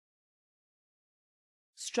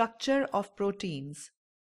Structure of proteins.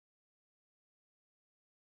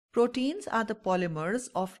 Proteins are the polymers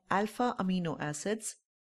of alpha amino acids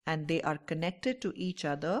and they are connected to each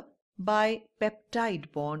other by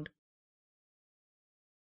peptide bond.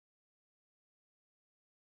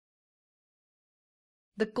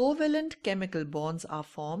 The covalent chemical bonds are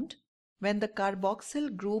formed when the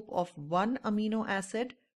carboxyl group of one amino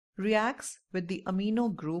acid reacts with the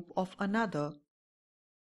amino group of another.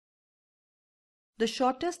 The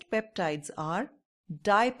shortest peptides are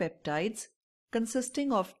dipeptides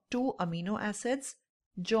consisting of two amino acids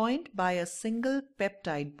joined by a single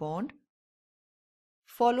peptide bond,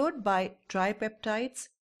 followed by tripeptides,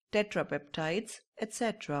 tetrapeptides,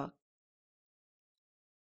 etc.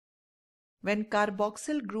 When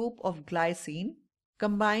carboxyl group of glycine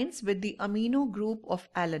combines with the amino group of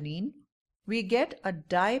alanine, we get a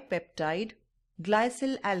dipeptide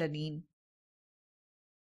glycylalanine.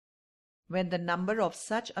 When the number of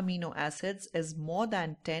such amino acids is more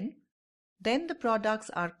than 10, then the products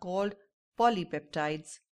are called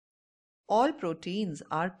polypeptides. All proteins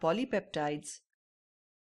are polypeptides.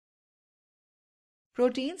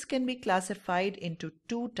 Proteins can be classified into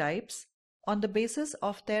two types on the basis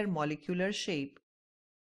of their molecular shape: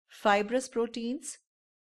 fibrous proteins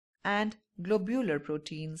and globular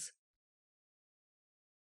proteins.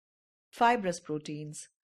 Fibrous proteins.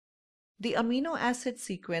 The amino acid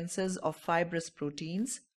sequences of fibrous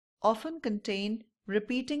proteins often contain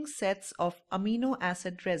repeating sets of amino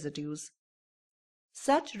acid residues.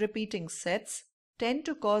 Such repeating sets tend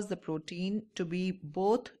to cause the protein to be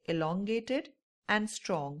both elongated and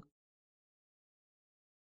strong.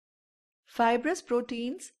 Fibrous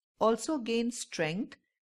proteins also gain strength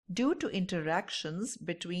due to interactions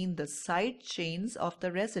between the side chains of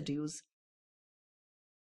the residues.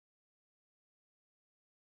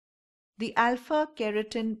 The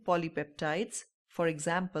alpha-keratin polypeptides, for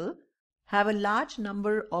example, have a large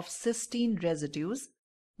number of cysteine residues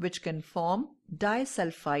which can form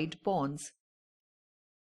disulfide bonds.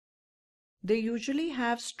 They usually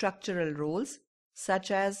have structural roles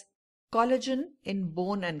such as collagen in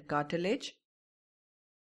bone and cartilage,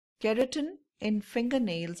 keratin in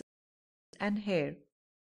fingernails and hair.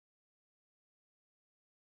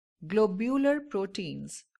 Globular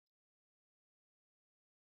proteins.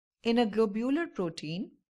 In a globular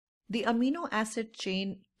protein, the amino acid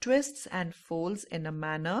chain twists and folds in a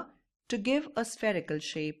manner to give a spherical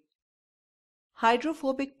shape.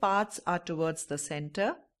 Hydrophobic parts are towards the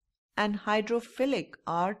center and hydrophilic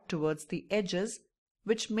are towards the edges,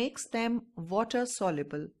 which makes them water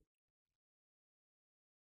soluble.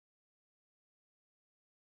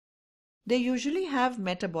 They usually have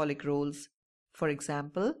metabolic roles. For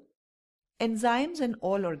example, enzymes in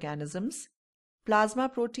all organisms, plasma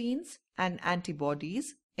proteins and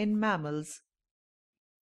antibodies in mammals.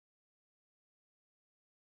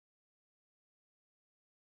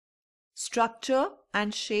 Structure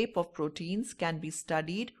and shape of proteins can be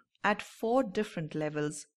studied at 4 different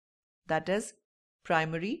levels, that is,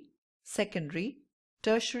 primary, secondary,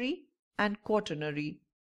 tertiary, and quaternary.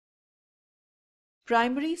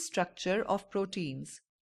 Primary structure of proteins.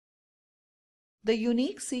 The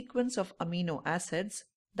unique sequence of amino acids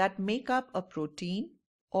that make up a protein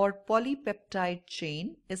or polypeptide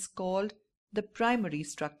chain is called the primary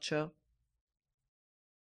structure.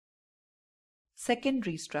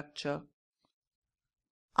 Secondary structure.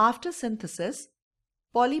 After synthesis,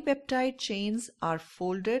 polypeptide chains are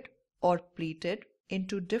folded or pleated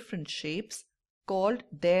into different shapes called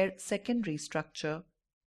their secondary structure.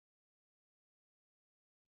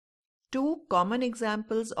 Two common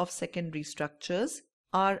examples of secondary structures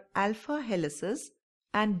are alpha helices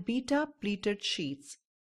and beta pleated sheets.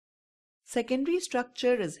 Secondary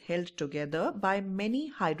structure is held together by many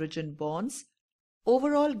hydrogen bonds,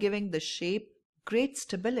 overall giving the shape great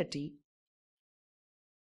stability.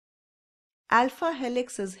 Alpha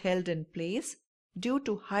helix is held in place due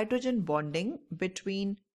to hydrogen bonding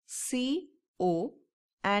between C, O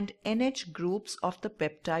and NH groups of the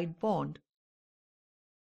peptide bond.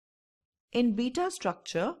 In beta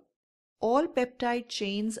structure, all peptide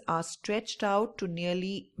chains are stretched out to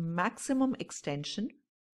nearly maximum extension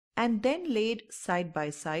and then laid side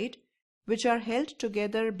by side, which are held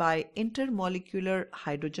together by intermolecular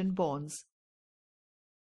hydrogen bonds.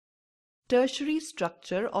 Tertiary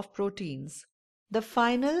structure of proteins. The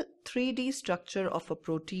final 3D structure of a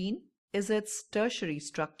protein is its tertiary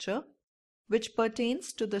structure, which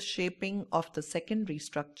pertains to the shaping of the secondary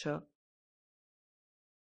structure.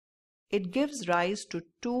 It gives rise to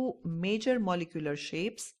two major molecular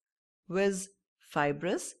shapes, viz.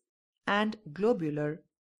 Fibrous and globular.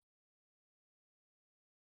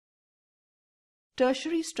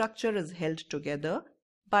 tertiary structure is held together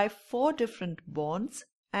by 4 different bonds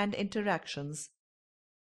and interactions: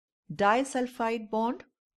 disulfide bond,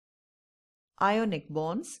 ionic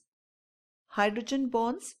bonds, hydrogen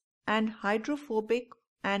bonds, and hydrophobic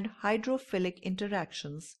and hydrophilic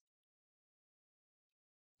interactions.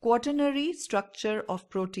 Quaternary structure of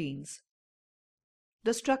proteins.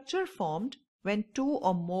 The structure formed when 2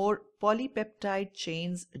 or more polypeptide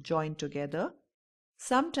chains join together,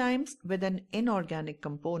 sometimes with an inorganic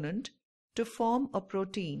component, to form a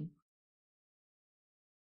protein.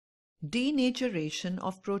 Denaturation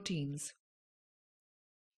of proteins.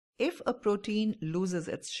 If a protein loses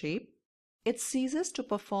its shape, it ceases to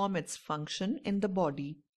perform its function in the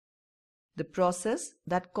body. The process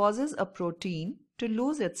that causes a protein to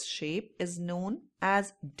lose its shape is known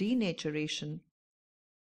as denaturation.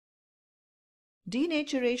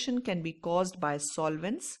 Denaturation can be caused by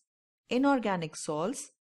solvents, inorganic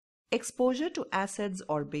salts, exposure to acids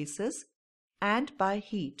or bases, and by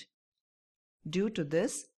heat. Due to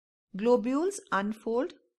this, globules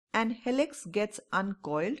unfold and helix gets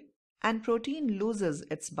uncoiled and protein loses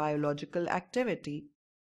its biological activity.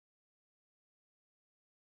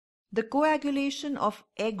 The coagulation of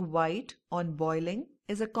egg white on boiling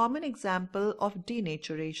is a common example of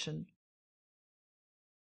denaturation.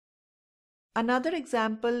 Another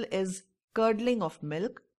example is curdling of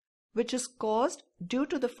milk, which is caused due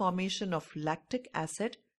to the formation of lactic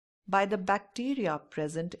acid by the bacteria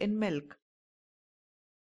present in milk.